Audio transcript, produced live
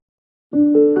Hello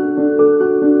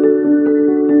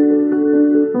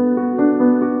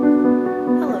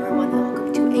everyone and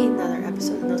welcome to another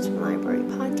episode of the Notes from the Library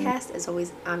podcast. As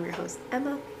always, I'm your host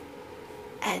Emma,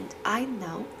 and I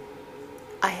know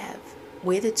I have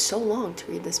waited so long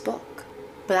to read this book,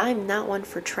 but I'm not one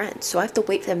for trends, so I have to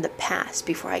wait for them to pass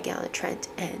before I get on a trend.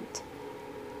 And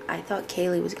I thought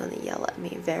Kaylee was going to yell at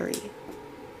me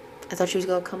I thought she was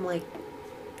going to come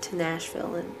to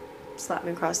Nashville and slap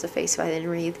me across the face if I didn't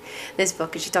read this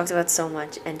book, because she talks about it so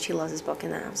much and she loves this book.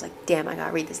 And then I was like, damn, I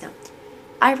gotta read this now.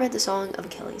 I read the Song of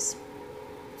Achilles.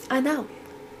 I know.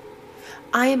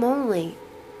 I am only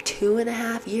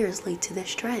 2.5 years late to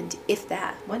this trend, if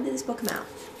that. When did this book come out?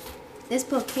 This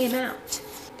book came out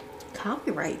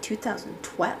copyright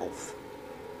 2012.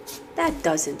 That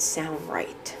doesn't sound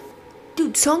right.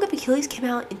 Dude, Song of Achilles came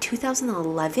out in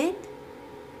 2011?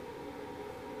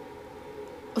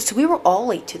 Oh, so we were all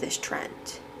late to this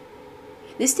trend.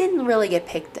 This didn't really get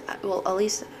picked up. Well, at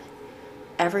least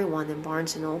everyone in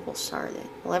Barnes & Noble started.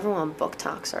 Well, everyone on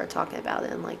BookTok started talking about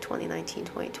it in 2019,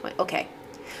 2020. Okay,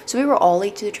 so we were all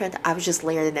late to the trend. I was just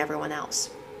later than everyone else.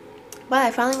 But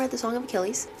I finally read the Song of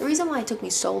Achilles. The reason why it took me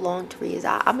so long to read is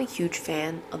I'm a huge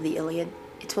fan of the Iliad.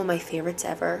 It's one of my favorites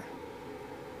ever.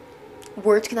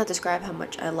 Words cannot describe how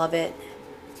much I love it.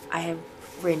 I have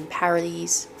written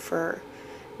parodies for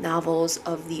novels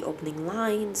of the opening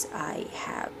lines.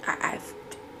 I've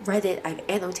read it, I've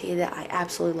annotated it, I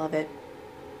absolutely love it.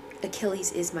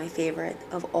 Achilles is my favorite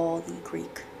of all the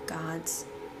Greek gods.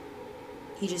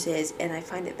 He just is, and I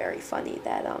find it very funny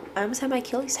that I almost had my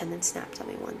Achilles tendon snapped on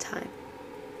me one time.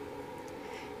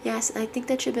 Yes, and I think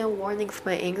that should have been a warning for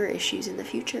my anger issues in the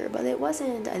future, but it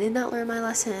wasn't. I did not learn my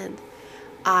lesson.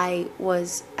 I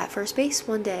was at first base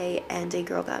one day and a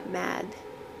girl got mad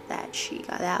that she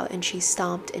got out and she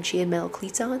stomped and she had metal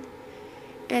cleats on.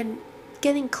 And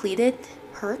getting cleated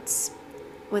hurts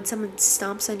when someone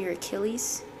stomps on your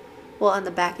Achilles, well, on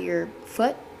the back of your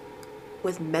foot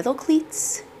with metal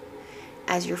cleats.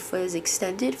 As your foot is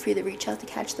extended for you to reach out to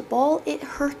catch the ball, it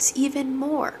hurts even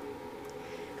more.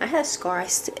 I had a scar.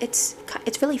 It's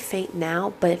really faint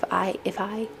now, but if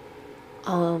I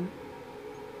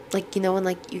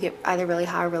when you get either really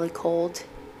hot or really cold,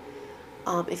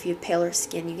 if you have paler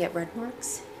skin, you get red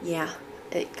marks. Yeah,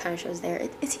 it kind of shows there.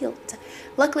 It's healed.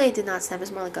 Luckily, it did not snap. It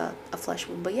was more like a flesh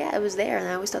wound. But yeah, it was there, and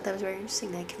I always thought that was very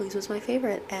interesting. That Achilles was my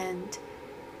favorite, and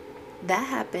that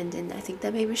happened, and I think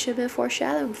that maybe should have been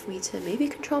foreshadowing for me to maybe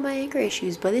control my anger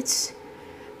issues. But it's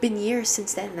been years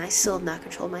since then, and I still have not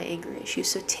controlled my anger issues.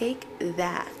 So take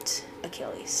that,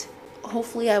 Achilles.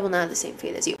 Hopefully, I will not have the same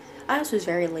fate as you. I also was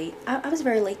very late. I was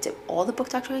very late to all the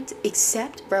BookTok trends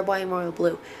except Red, White, and Royal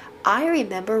Blue. I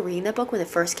remember reading that book when it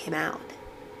first came out.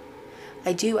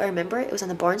 I remember it was on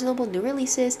the Barnes & Noble new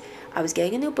releases. I was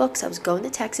getting a new book, so I was going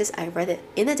to Texas. I read it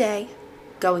in a day,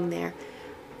 going there.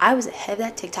 I was ahead of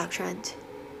that TikTok trend,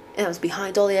 and I was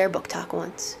behind all the other BookTok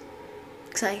ones.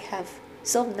 Because I have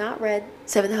still not read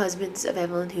Seven Husbands of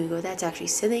Evelyn Hugo. That's actually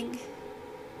sitting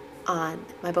on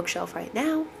my bookshelf right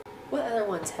now. What other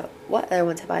ones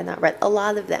have I not read? A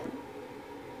lot of them.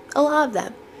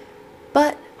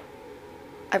 But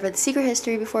I read The Secret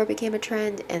History before it became a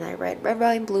trend, and I read Red,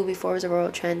 White, and Blue before it was a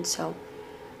royal trend, so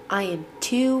I am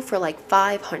 2 for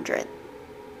 500.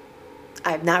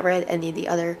 I have not read any of the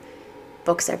other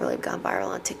books that really have gone viral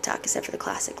on TikTok except for the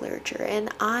classic literature, and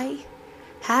I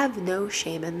have no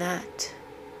shame in that.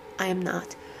 I am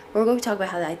not. We're going to talk about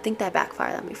how I think that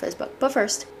backfired on me for this book. But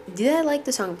first, did I like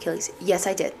The Song of Achilles? Yes,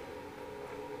 I did.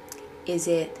 Is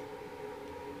it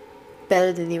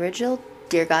better than the original?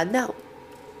 Dear God, no.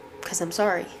 Because I'm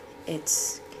sorry.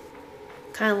 It's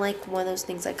kind of like one of those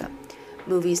things like a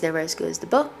movie's never as good as the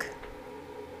book.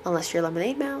 Unless you're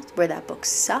Lemonade Mouth, where that book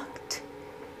sucked.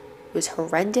 It was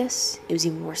horrendous. It was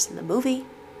even worse than the movie.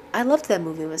 I loved that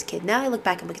movie when I was a kid. Now I look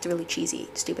back and I'm like, it's really cheesy,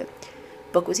 stupid.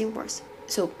 Book was even worse.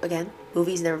 So again,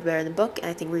 movie's never better than the book,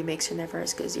 and I think remakes are never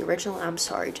as good as the original. I'm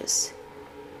sorry,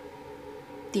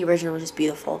 the original was just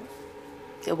beautiful.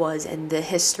 It was, and the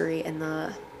history and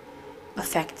the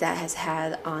effect that has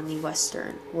had on the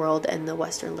Western world and the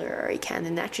Western literary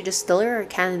canon, actually just the literary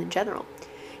canon in general,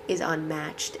 is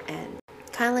unmatched. And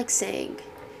kind of like saying,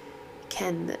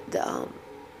 can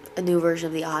a new version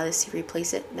of the Odyssey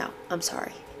replace it? No, I'm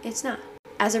sorry, it's not.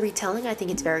 As a retelling, I think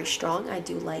it's very strong. I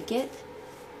do like it.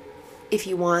 If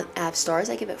you want out of stars,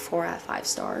 I give it 4 out of 5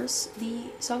 stars. The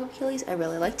Song of Achilles, I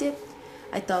really liked it.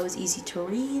 I thought it was easy to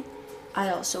read. I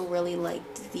also really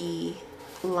liked the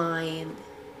line,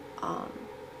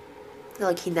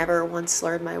 like he never once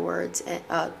slurred my words,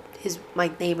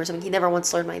 my name or something. He never once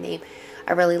slurred my name.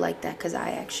 I really liked that because I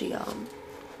actually,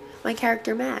 my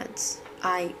character Mads,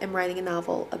 I am writing a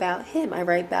novel about him. I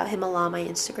write about him a lot on my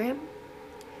Instagram.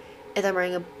 And I'm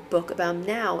writing a book about him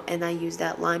now. And I used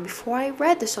that line before I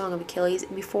read The Song of Achilles.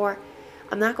 And before,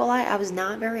 I'm not gonna lie, I was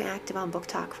not very active on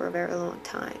BookTok for a very long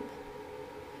time.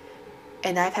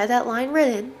 And I've had that line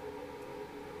written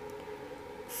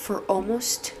for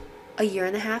almost a year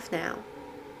and a half now.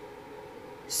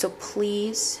 So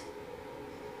please,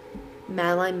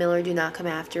 Madeline Miller, do not come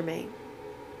after me.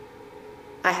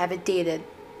 I have it dated.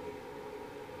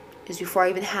 It was before I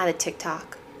even had a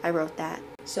TikTok. I wrote that.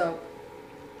 So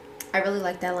I really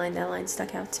like that line. That line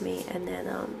stuck out to me. And then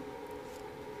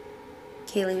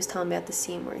Kaylee was telling me about the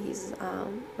scene where he's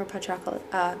where Patroclus,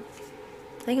 I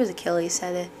think it was Achilles,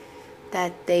 said it,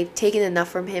 that they've taken enough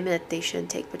from him and that they shouldn't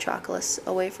take Patroclus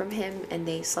away from him, and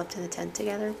they slept in a tent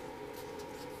together.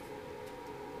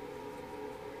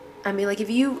 I mean, like, if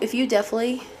you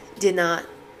definitely did not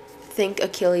think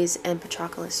Achilles and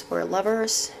Patroclus were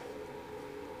lovers,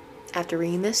 after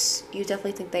reading this, you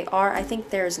definitely think they are. I think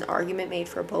there's an argument made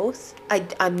for both.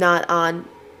 I'm not on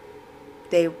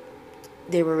they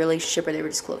were a relationship or they were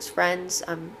just close friends.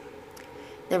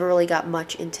 Never really got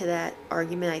much into that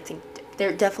argument. I think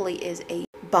there definitely is a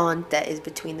bond that is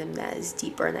between them that is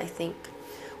deeper, and I think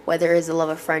whether it's a love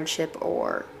of friendship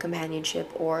or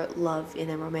companionship or love in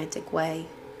a romantic way,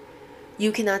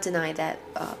 you cannot deny that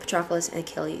Patroclus and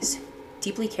Achilles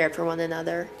deeply cared for one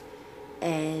another,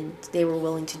 and they were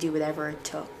willing to do whatever it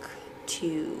took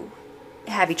to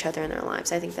have each other in their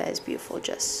lives. I think that is beautiful,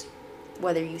 just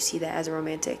whether you see that as a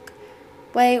romantic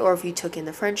way or if you took in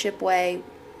the friendship way.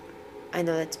 I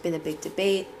know that's been a big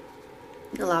debate.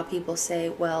 A lot of people say,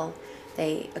 well,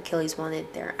 Achilles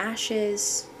wanted their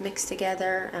ashes mixed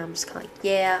together. And I'm just kind of like,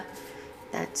 yeah,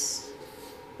 I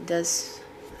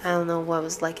don't know what it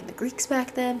was like in the Greeks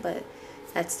back then, but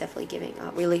that's definitely giving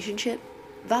relationship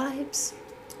vibes.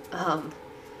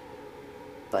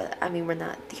 But I mean, we're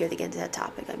not here to get into that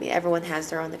topic. I mean, everyone has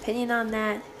their own opinion on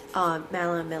that.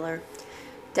 Madeline Miller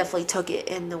definitely took it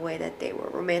in the way that they were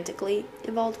romantically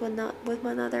involved with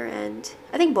one another, and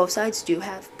I think both sides do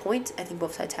have points. I think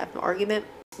both sides have an argument.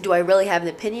 Do I really have an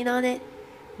opinion on it?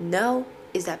 No.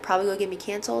 Is that probably going to get me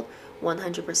canceled?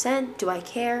 100%. Do I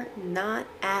care? Not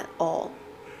at all.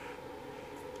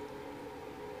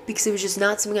 Because it was just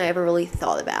not something I ever really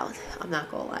thought about. I'm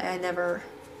not going to lie. I never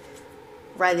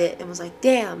read it and was like,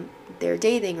 damn, they're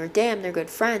dating, or damn, they're good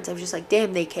friends. I was just like,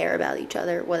 damn, they care about each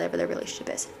other, whatever their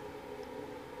relationship is.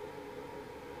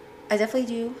 I definitely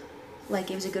do.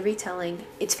 Like, it was a good retelling.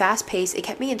 It's fast-paced. It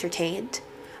kept me entertained.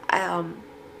 I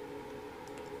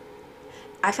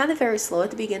found it very slow at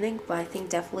the beginning, but I think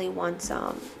definitely once,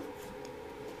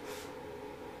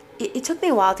 it took me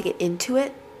a while to get into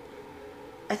it.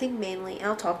 I think mainly, and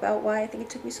I'll talk about why I think it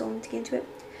took me so long to get into it.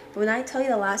 But when I tell you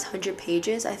the last 100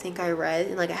 pages, I think I read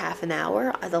in like a half an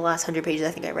hour. The last 100 pages,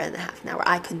 I think I read in a half an hour.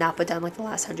 I could not put down like the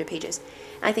last 100 pages.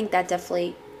 And I think that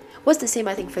definitely was the same,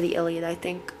 I think, for the Iliad. I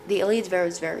think the Iliad's very,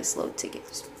 very slow to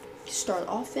get start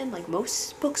off in, like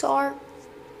most books are.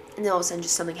 And then all of a sudden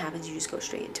just something happens, you just go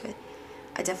straight into it.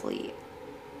 I definitely,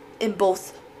 in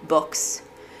both books,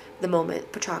 the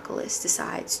moment Patroclus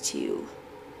decides to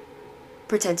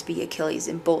pretend to be Achilles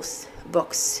in both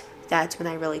books, that's when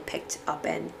I really picked up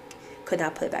and could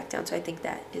not put it back down. So I think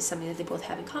that is something that they both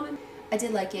have in common. I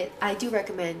did like it. I do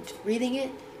recommend reading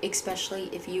it, especially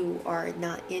if you are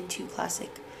not into classic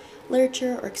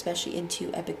literature or especially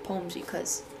into epic poems,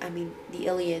 because I mean the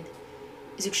Iliad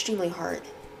is extremely hard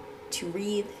to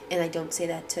read, and I don't say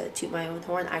that to toot my own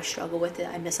horn. I struggle with it.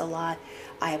 I miss a lot.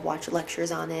 I have watched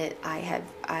lectures on it. I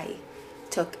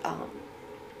took a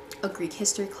Greek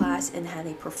history class and had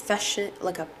a professional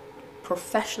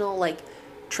like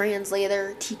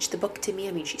translator teach the book to me.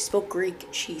 I mean, she spoke Greek.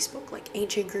 She spoke like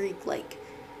ancient Greek. Like,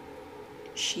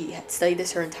 she had studied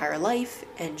this her entire life,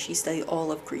 and she studied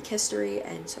all of Greek history.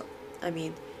 And so, I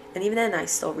mean, and even then I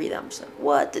still read them. So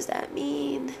what does that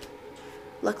mean?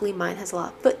 Luckily mine has a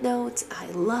lot of footnotes. I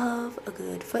love a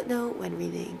good footnote when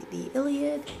reading the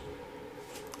Iliad.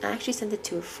 I actually sent it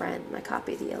to a friend, my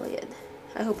copy of the Iliad.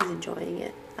 I hope he's enjoying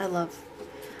it. I love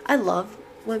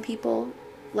when people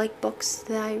like books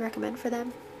that I recommend for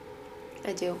them.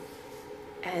 I do.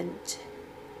 And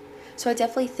so I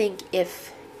definitely think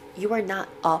if you are not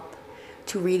up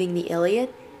to reading the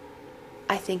Iliad,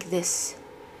 I think this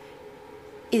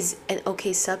is an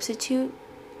okay substitute.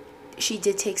 She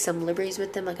did take some liberties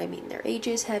with them. Like, I mean, their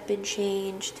ages have been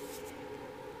changed.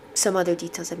 Some other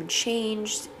details have been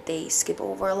changed. They skip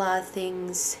over a lot of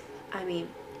things. I mean,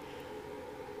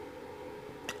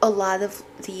 a lot of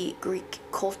the Greek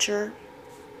culture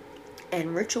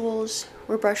and rituals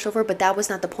were brushed over, but that was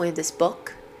not the point of this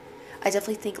book. I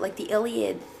definitely think, like, the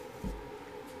Iliad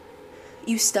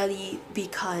you study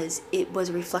because it was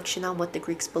a reflection on what the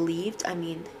Greeks believed. I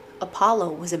mean,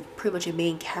 Apollo was pretty much a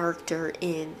main character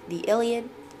in the Iliad,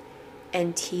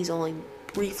 and he's only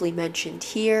briefly mentioned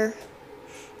here.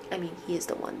 I mean, he is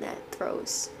the one that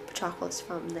throws Patroclus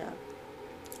from the...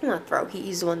 Not throw,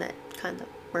 he's the one that kind of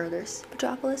murders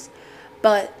Patroclus.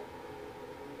 But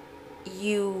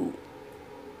in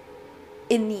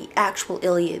the actual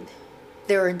Iliad,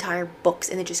 there are entire books,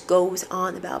 and it just goes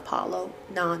on about Apollo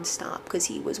non-stop, because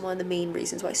he was one of the main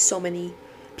reasons why so many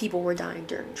people were dying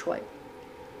during Troy.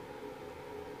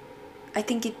 I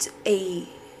think the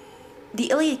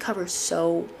Iliad covers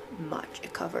so much.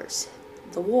 It covers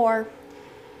the war,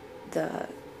 the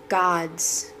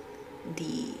gods,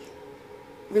 the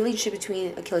relationship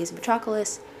between Achilles and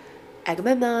Patroclus,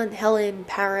 Agamemnon, Helen,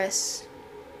 Paris,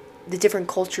 the different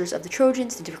cultures of the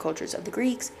Trojans, the different cultures of the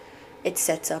Greeks. It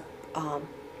sets up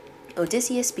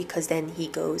Odysseus, because then he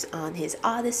goes on his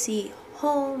Odyssey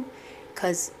home,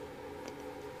 because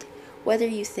whether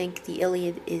you think the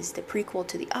Iliad is the prequel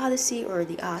to the Odyssey or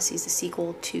the Odyssey is the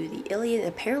sequel to the Iliad,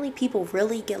 apparently people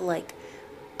really get like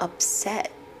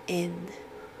upset in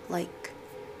like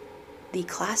the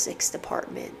classics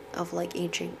department of like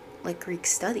ancient like Greek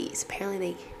studies.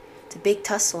 Apparently it's a big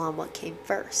tussle on what came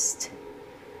first.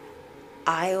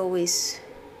 I always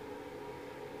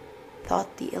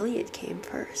thought the Iliad came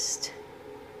first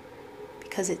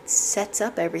because it sets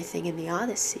up everything in the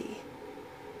Odyssey.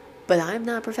 But I'm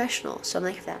not a professional, so I'm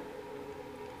like that.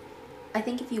 I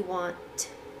think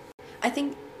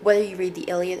whether you read the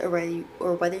Iliad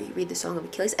or whether you read the Song of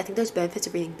Achilles, I think there's benefits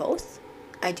of reading both.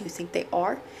 I do think they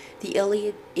are. The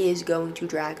Iliad is going to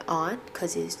drag on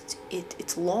because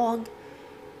it's long.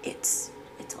 It's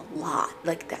a lot.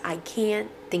 Like I can't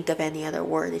think of any other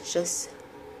word. It's just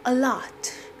a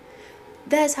lot.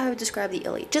 That's how I would describe the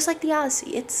Iliad. Just like the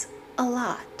Odyssey, it's a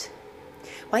lot.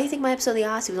 Why do you think my episode of the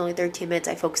Odyssey was only 13 minutes?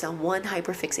 I focused on one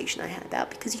hyperfixation I had about,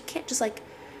 because you can't just like,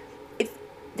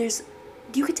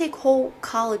 you could take whole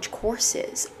college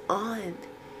courses on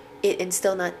it and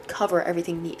still not cover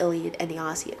everything the Iliad and the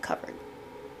Odyssey had covered.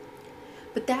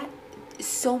 But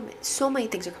so many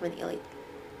things are coming in the Iliad.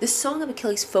 The Song of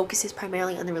Achilles focuses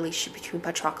primarily on the relationship between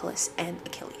Patroclus and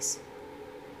Achilles.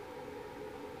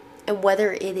 And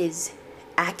whether it is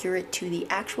accurate to the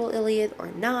actual Iliad or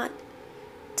not,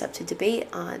 it's up to debate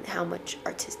on how much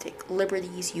artistic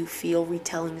liberties you feel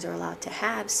retellings are allowed to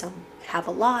have. Some have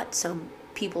a lot. Some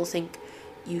people think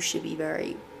you should be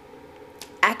very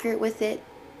accurate with it.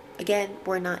 Again,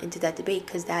 we're not into that debate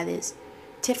because that is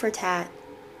tit for tat.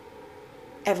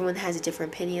 Everyone has a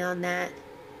different opinion on that.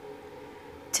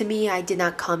 To me, I did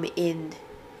not come in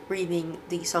reading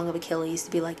the Song of Achilles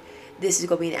to be like, this is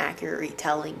going to be an accurate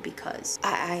retelling, because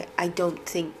I don't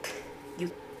think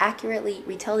you accurately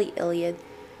retell the Iliad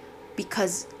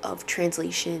because of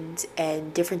translations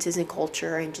and differences in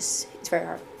culture, and just it's very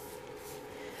hard.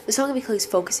 The Song of Achilles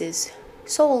focuses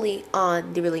solely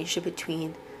on the relationship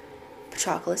between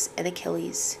Patroclus and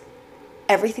Achilles.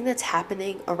 Everything that's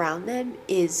happening around them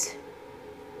is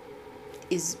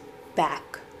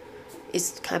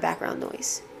kind of background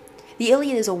noise. The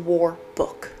Iliad is a war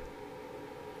book.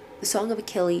 The Song of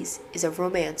Achilles is a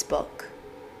romance book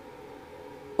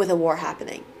with a war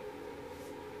happening.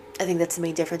 I think that's the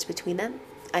main difference between them.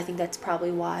 I think that's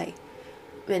probably why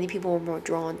many people were more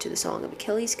drawn to the Song of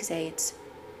Achilles, because it's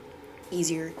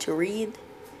easier to read.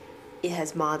 It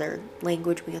has modern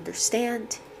language we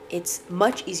understand. It's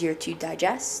much easier to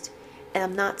digest. And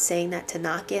I'm not saying that to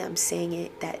knock it. I'm saying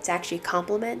that it's actually a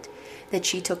compliment that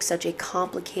she took such a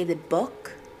complicated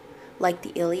book like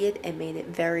the Iliad and made it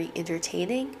very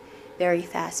entertaining, very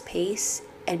fast-paced,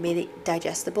 and made it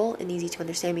digestible and easy to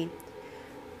understand. I mean,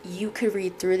 you could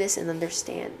read through this and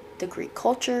understand the Greek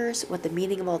cultures, what the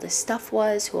meaning of all this stuff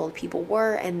was, who all the people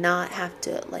were, and not have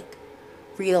to like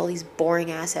read all these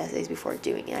boring ass essays before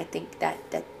doing it. I think that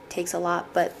takes a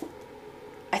lot, but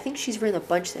I think she's written a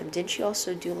bunch of them. Didn't she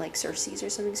also do like Circe's or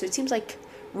something? So it seems like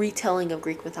retelling of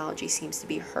Greek mythology seems to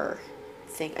be her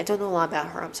thing. I don't know a lot about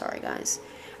her. I'm sorry, guys.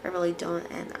 I really don't,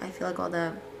 and I feel like all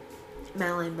the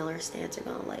Madeline Miller stans are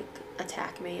gonna like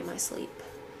attack me in my sleep.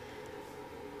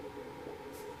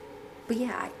 But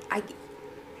yeah,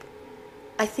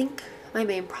 I think my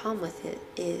main problem with it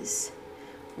is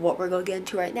what we're going to get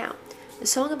into right now. The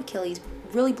Song of Achilles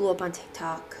really blew up on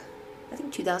TikTok, I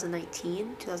think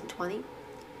 2019, 2020.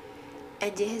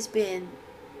 And it has been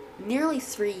nearly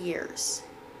 3 years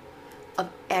of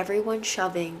everyone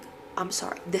shoving,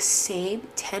 the same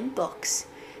 10 books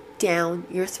down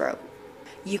your throat.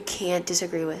 You can't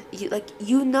disagree with.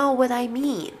 You know what I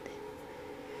mean.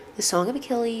 The Song of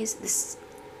Achilles,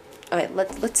 Alright,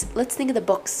 let's think of the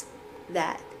books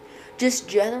that just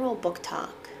general book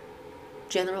talk.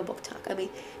 General book talk. I mean,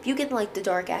 if you get like the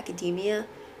dark academia,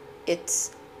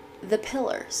 it's The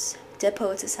Pillars, Dead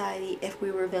Poet Society, If We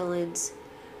Were Villains,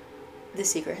 The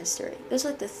Secret History. Those are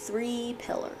like the 3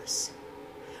 pillars.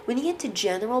 When you get to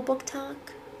general book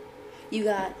talk, you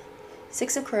got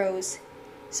Six of Crows,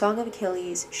 Song of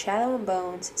Achilles, Shadow and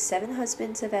Bones, Seven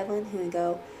Husbands of Evelyn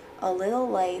Hugo, A Little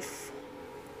Life.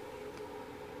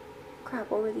 Crap,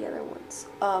 what were the other ones?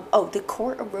 The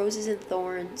Court of Roses and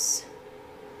Thorns.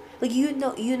 Like, you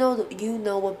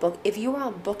know what book. If you were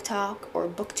on BookTok or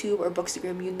BookTube or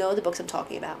Bookstagram, you know the books I'm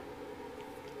talking about.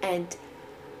 And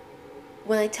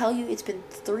when I tell you it's been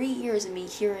 3 years of me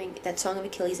hearing that Song of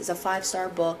Achilles is a 5-star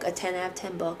book, a 10 out of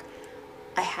 10 book,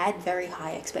 I had very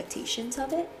high expectations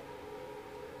of it.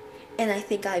 And I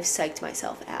think I've psyched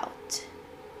myself out.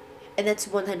 And that's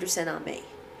 100% on me.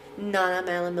 Not on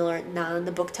Madeline Miller, not on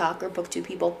the BookTok or BookTube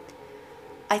people.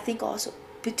 I think also,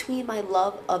 between my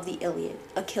love of the Iliad,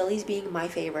 Achilles being my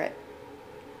favorite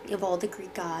of all the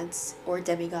Greek gods or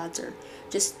demigods or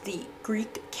just the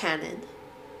Greek canon,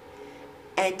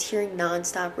 and hearing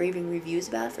non-stop raving reviews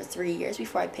about it for 3 years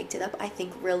before I picked it up, I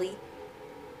think really,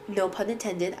 no pun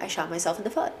intended, I shot myself in the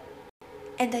foot.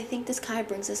 And I think this kind of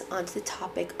brings us onto the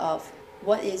topic of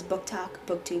what is BookTok,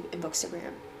 BookTube, and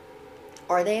Bookstagram.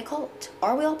 Are they a cult?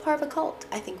 Are we all part of a cult?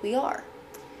 I think we are.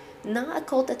 Not a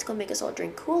cult that's going to make us all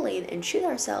drink Kool-Aid and shoot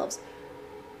ourselves,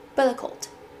 but a cult.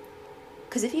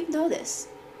 Because if you've noticed,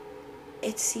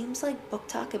 it seems like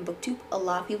BookTok and BookTube, a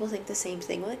lot of people think the same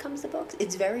thing when it comes to books.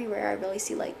 It's very rare I really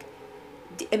see like,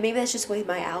 and maybe that's just the way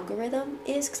my algorithm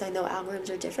is, because I know algorithms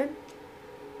are different.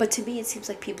 But to me, it seems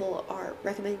like people are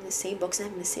recommending the same books and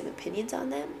having the same opinions on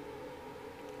them.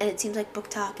 And it seems like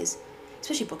BookTok is,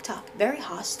 especially BookTok, very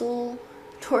hostile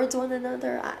towards one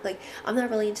another. I'm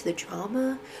not really into the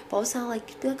drama, but all of a sudden,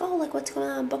 be like, oh, like, what's going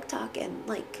on BookTok? And,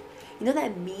 like, you know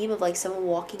that meme of, like, someone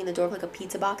walking in the door of, like, a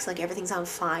pizza box, like, everything's on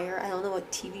fire? I don't know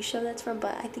what TV show that's from,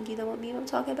 but I think you know what meme I'm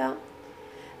talking about.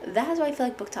 That's what I feel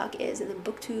like BookTok is. And then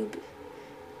BookTube,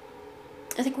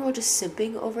 I think we're all just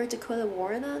simping over Dakota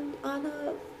Warren on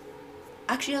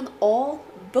all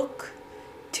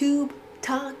BookTube,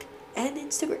 Talk, and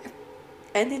Instagram.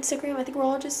 I think we're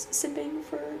all just simping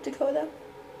for Dakota.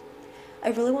 I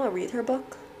really want to read her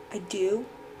book. I do.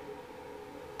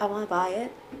 I want to buy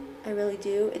it. I really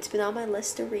do. It's been on my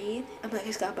list to read. I'm like, I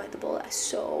just gotta bite the bullet. I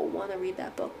so want to read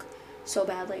that book so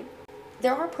badly.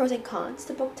 There are pros and cons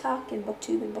to BookTok and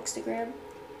BookTube and Bookstagram.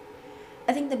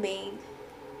 I think the main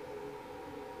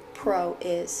pro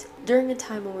is during a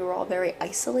time when we were all very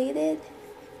isolated,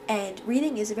 and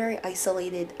reading is a very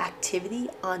isolated activity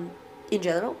in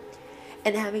general,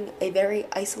 and having a very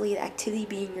isolated activity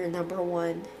being your number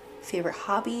one favorite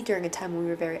hobby during a time when we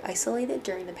were very isolated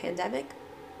during the pandemic.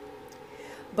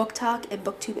 BookTok and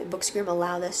BookTube and Bookstagram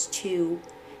allowed us to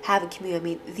have a community. I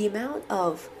mean, the amount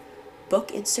of book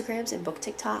Instagrams and book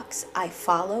TikToks I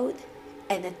followed,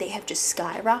 and that they have just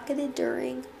skyrocketed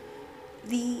during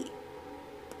the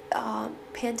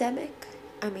pandemic.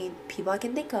 I mean, people I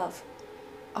can think of.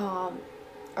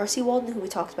 R.C. Walden, who we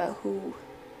talked about, who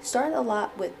started a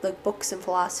lot with like books and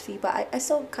philosophy, but I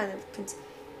still kind of,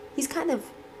 he's kind of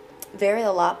varied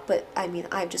a lot, but I mean,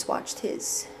 I've just watched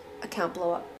his account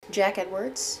blow up. Jack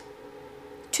Edwards,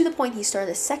 to the point he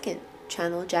started a second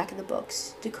channel, Jack in the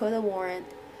Books. Dakota Warren,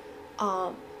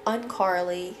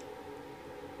 UnCarly,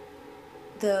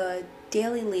 the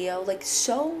Daily Leo, like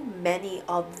so many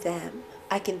of them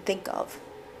I can think of.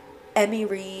 Emmy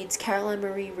reads, Caroline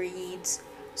Marie reads,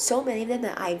 so many of them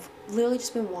that I've literally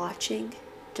just been watching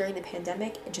during the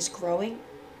pandemic and just growing.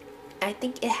 I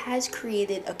think it has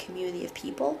created a community of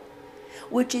people,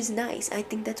 which is nice. I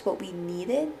think that's what we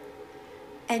needed.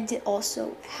 And it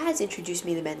also has introduced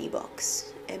me to many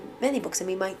books. And many books, I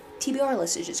mean, my TBR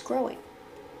list is just growing.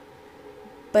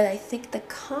 But I think the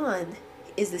con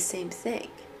is the same thing.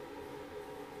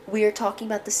 We are talking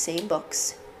about the same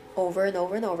books over and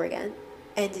over and over again.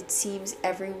 And it seems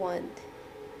everyone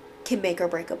can make or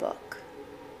break a book.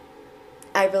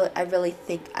 I really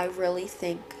think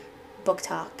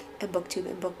BookTok and BookTube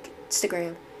and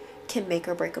Bookstagram can make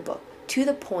or break a book. To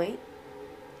the point,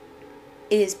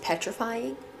 it is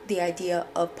petrifying, the idea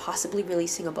of possibly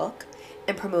releasing a book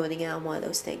and promoting it on one of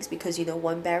those things, because you know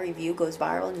one bad review goes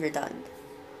viral and you're done.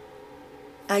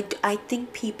 I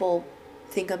think people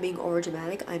think I'm being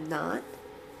overdramatic. I'm not.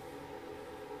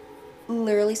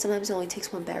 Literally, sometimes it only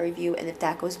takes one bad review, and if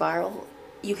that goes viral,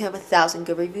 you can have 1,000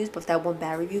 good reviews, but if that one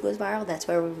bad review goes viral, that's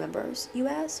what everyone remembers you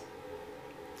as.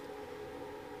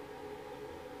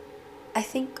 I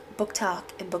think BookTok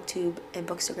and BookTube and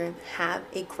Bookstagram have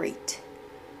a great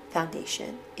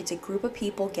foundation. It's a group of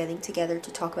people getting together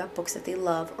to talk about books that they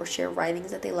love or share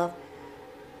writings that they love.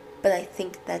 But I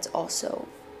think that's also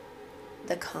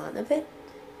the con of it.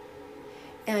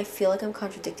 And I feel like I'm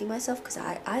contradicting myself because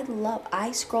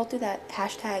I scroll through that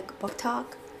hashtag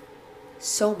BookTok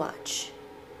so much.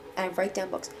 And I write down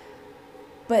books.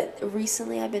 But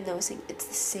recently I've been noticing it's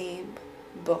the same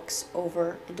books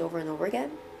over and over and over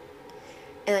again.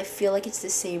 And I feel like it's the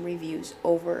same reviews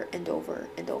over and over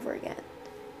and over again.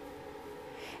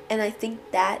 And I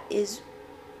think that is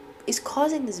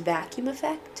causing this vacuum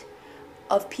effect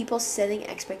of people setting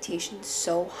expectations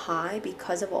so high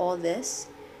because of all this,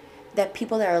 that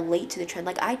people that are late to the trend,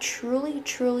 like I truly,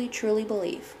 truly, truly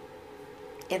believe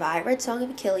if I read Song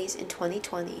of Achilles in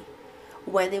 2020,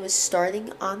 when it was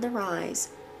starting on the rise,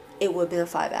 it would have been a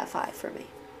 5 out of 5 for me.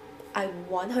 I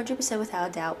 100% without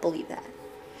a doubt believe that.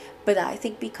 But I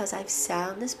think because I've sat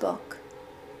on this book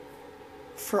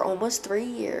for almost 3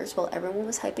 years while everyone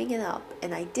was hyping it up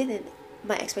and I didn't,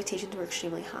 my expectations were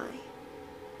extremely high.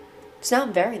 So now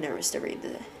I'm very nervous to read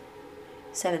the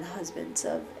 7 Husbands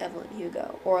of Evelyn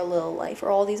Hugo or A Little Life or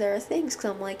all these other things,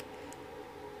 because I'm like,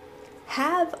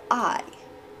 have I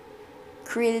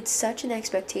created such an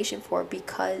expectation for it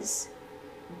because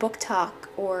BookTok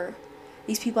or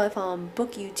these people I follow on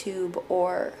Book YouTube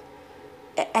or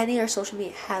any other social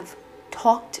media have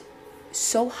talked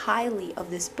so highly of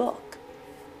this book?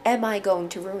 Am I going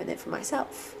to ruin it for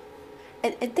myself?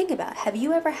 And think about it. Have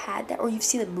you ever had that, or you've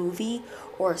seen a movie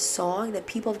or a song that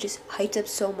people have just hyped up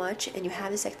so much and you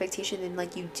have this expectation and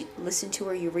like you listen to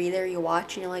or you read it or you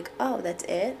watch and you're like, oh, that's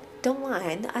it? Don't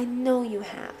lie. I know you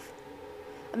have.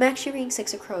 I'm actually reading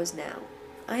Six of Crows now.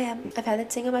 I am. I've had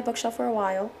it sitting on my bookshelf for a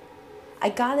while. I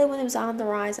got it when it was on the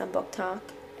rise on BookTok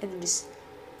and then just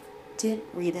didn't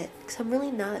read it because I'm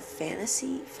really not a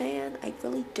fantasy fan. I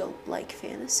really don't like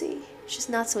fantasy. It's just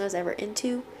not something I was ever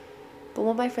into. But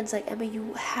one of my friends like, Emma,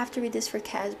 you have to read this for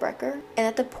Kaz Brecker. And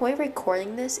at the point of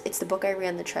recording this, it's the book I read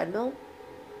on the treadmill.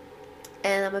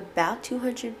 And I'm about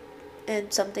 200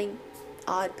 and something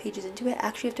odd pages into it.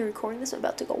 Actually, after recording this, I'm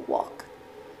about to go walk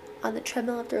on the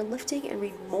treadmill after lifting and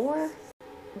read more.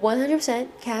 100%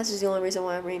 Kaz is the only reason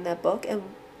why I'm reading that book. And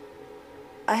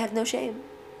I have no shame.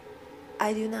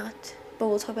 I do not. But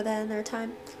we'll talk about that another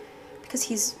time. Because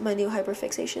he's my new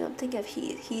hyperfixation. I'm thinking of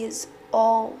he is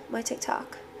all my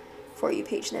TikTok For You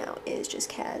page now is just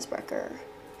Kaz Brecker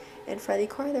and Freddie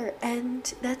Carter,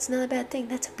 and that's not a bad thing.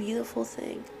 That's a beautiful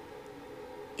thing.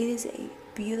 It is a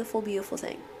beautiful, beautiful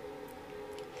thing.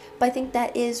 But I think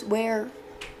that is where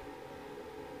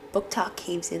BookTok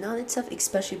caves in on itself,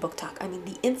 especially BookTok. I mean,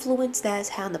 the influence that has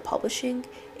had on the publishing,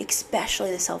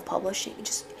 especially the self-publishing,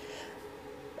 just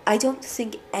I don't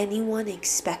think anyone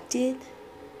expected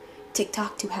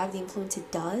TikTok to have the influence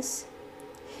it does,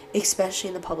 especially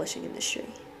in the publishing industry.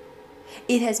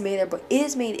 It has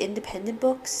made independent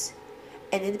books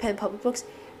and independent public books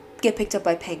get picked up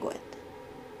by Penguin.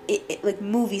 It like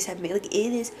movies have made, like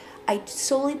it is, I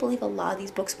solely believe a lot of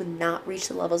these books would not reach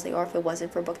the levels they are if it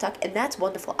wasn't for BookTok, and that's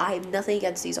wonderful. I have nothing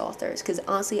against these authors, because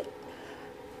honestly,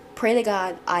 pray to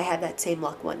God I have that same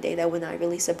luck one day, that when I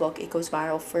release a book, it goes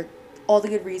viral for all the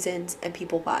good reasons and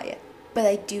people buy it. But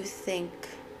I do think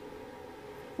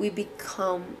we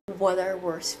become what our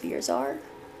worst fears are,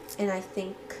 and I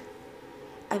think,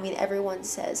 I mean, everyone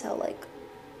says how, like,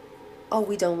 oh,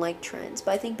 we don't like trends.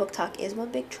 But I think BookTok is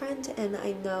one big trend, and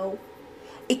I know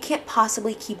it can't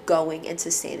possibly keep going and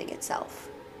sustaining itself.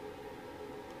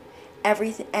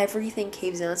 Everything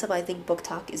caves in on itself. I think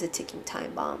BookTok is a ticking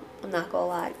time bomb. I'm not gonna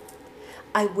lie.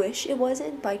 I wish it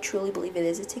wasn't, but I truly believe it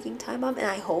is a ticking time bomb, and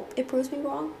I hope it proves me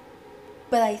wrong.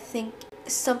 But I think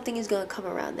something is gonna come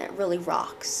around that really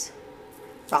rocks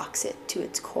it to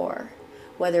its core.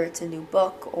 Whether it's a new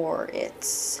book or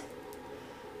it's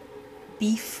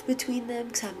beef between them,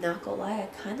 because I'm not gonna lie,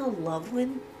 I kind of love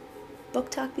when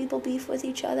BookTok people beef with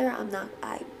each other.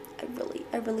 I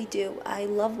really do. I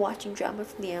love watching drama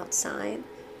from the outside,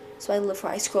 so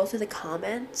I scroll through the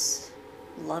comments,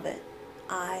 love it.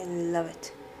 I love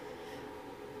it.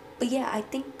 But yeah, I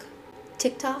think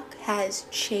TikTok has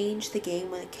changed the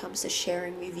game when it comes to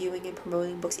sharing, reviewing, and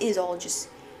promoting books. It is all just,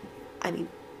 I mean,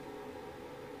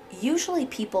 usually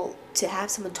people, to have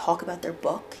someone talk about their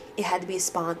book, it had to be a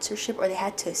sponsorship or they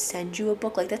had to send you a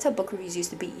book. Like, that's how book reviews used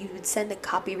to be. You would send a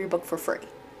copy of your book for free,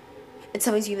 and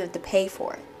sometimes you even have to pay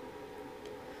for it.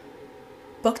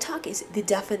 BookTok is the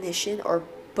definition, or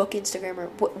Book Instagram or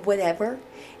whatever,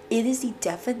 it is the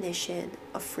definition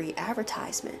of free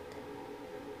advertisement.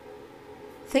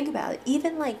 Think about it.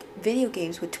 Even like video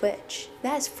games with Twitch,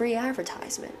 that's free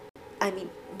advertisement. I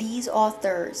mean, these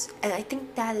authors, and I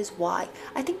think that is why,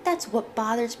 I think that's what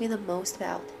bothers me the most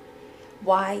about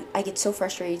why I get so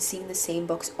frustrated seeing the same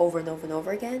books over and over and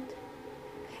over again.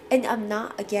 And I'm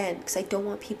not, again, because I don't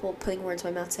want people putting words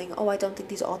in my mouth saying, oh, I don't think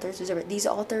these authors deserve it. These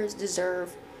authors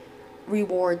deserve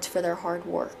rewards for their hard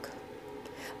work.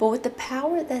 But with the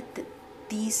power that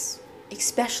these,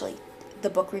 especially the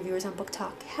book reviewers on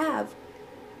BookTok have,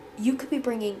 you could be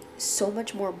bringing so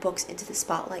much more books into the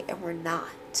spotlight, and we're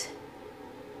not.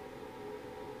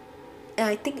 And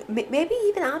I think maybe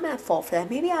even I'm at fault for that.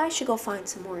 Maybe I should go find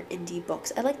some more indie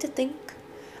books. I like to think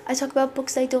I talk about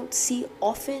books I don't see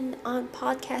often on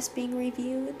podcasts being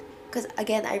reviewed. Because,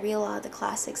 again, I read a lot of the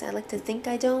classics. I like to think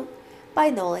I don't. But I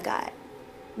know,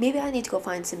 maybe I need to go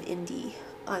find some indie,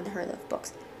 unheard of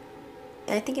books.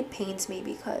 And I think it pains me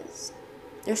because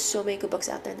there's so many good books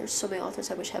out there, and there's so many authors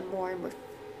I wish had more, and we're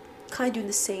kind of doing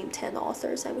the same 10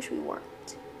 authors I wish we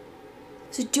weren't.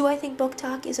 So do I think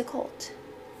BookTok is a cult?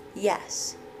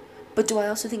 Yes. But do I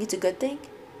also think it's a good thing?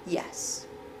 Yes.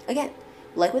 Again,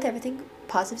 like with everything,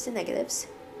 positives and negatives.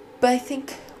 But I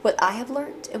think what I have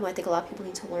learned, and what I think a lot of people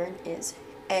need to learn, is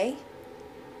A,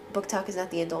 BookTok is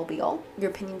not the end all be all. Your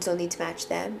opinions don't need to match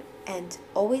them. And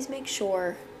always make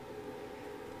sure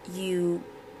you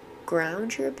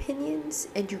ground your opinions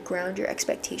and you ground your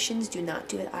expectations. Do not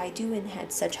do what I do and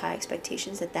had such high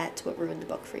expectations that that's what ruined the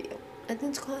book for you. I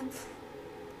think it's kind of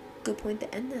a good point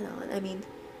to end that on. I mean,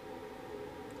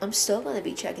 I'm still going to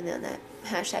be checking in on that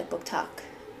hashtag BookTok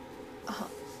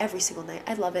every single night.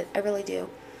 I love it. I really do.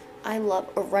 I love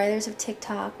writers of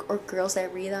TikTok or girls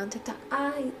that read on TikTok.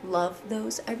 I love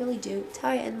those. I really do. It's how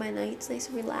I end my nights. Nice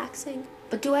and relaxing.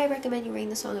 But do I recommend you reading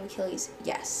the Song of Achilles?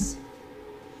 Yes.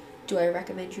 Do I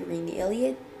recommend you reading the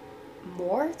Iliad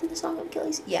more than the Song of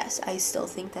Achilles? Yes. I still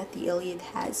think that the Iliad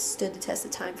has stood the test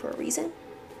of time for a reason.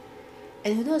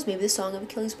 And who knows, maybe the Song of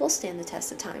Achilles will stand the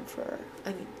test of time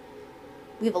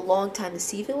we have a long time to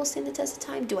see if it will stand the test of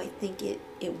time. Do I think it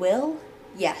will?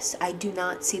 Yes. I do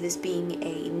not see this being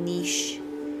a niche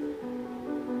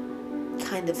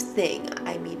kind of thing.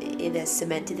 I mean, it has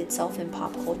cemented itself in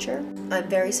pop culture. I'm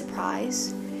very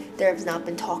surprised there has not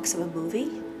been talks of a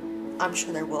movie. I'm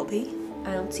sure there will be.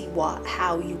 I don't see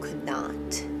how you could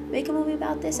not make a movie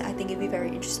about this. I think it'd be very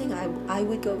interesting. I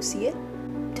would go see it.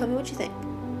 Tell me what you think.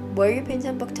 What are your opinions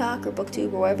on BookTok or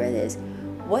BookTube or whatever it is?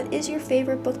 What is your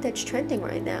favorite book that's trending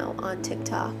right now on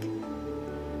TikTok?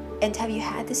 And have you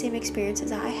had the same experience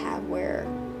as I have where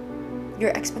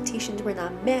your expectations were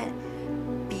not met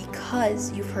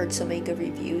because you've heard so many good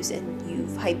reviews and you've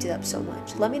hyped it up so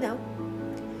much? Let me know.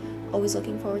 Always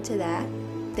looking forward to that.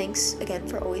 Thanks again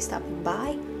for always stopping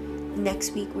by.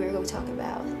 Next week we're going to talk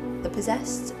about The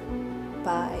Possessed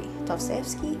by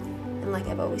Dostoevsky. And like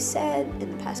I've always said in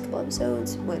the past couple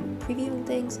episodes when previewing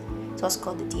things, it's also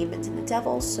called The Demons and the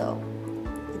Devils. So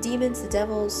the demons, the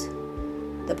devils,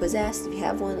 the possessed, if you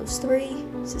have one of those three,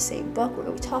 it's the same book. We're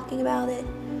going to be talking about it.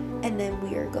 And then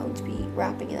we are going to be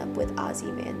wrapping it up with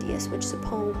Ozymandias, which is a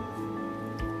poem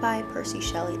by Percy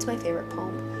Shelley. It's my favorite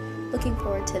poem. Looking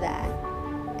forward to that.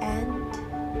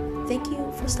 And thank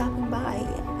you for stopping by.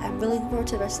 I'm really looking forward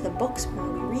to the rest of the books we're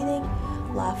going to be reading.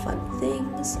 A lot of fun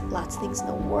things, lots of things in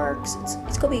the works.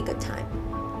 It's going to be a good time.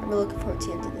 I'm really looking forward to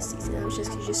the end of the season. I was just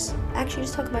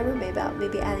talking to my roommate about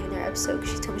maybe adding another episode,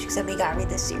 because she told me, she said, we gotta read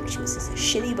this series. This is a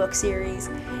shitty book series.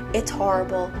 It's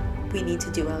horrible. We need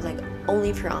to do it. I was like,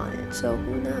 only if you're on it. So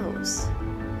who knows?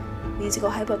 We need to go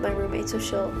hype up my roommate so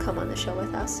she'll come on the show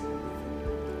with us.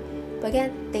 But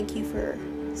again, thank you for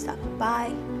stopping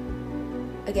by.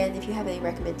 Again, if you have any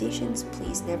recommendations,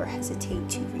 please never hesitate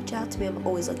to reach out to me. I'm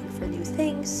always looking for new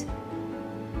things.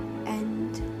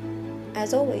 And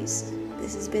as always,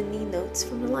 this has been the Notes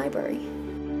from the Library.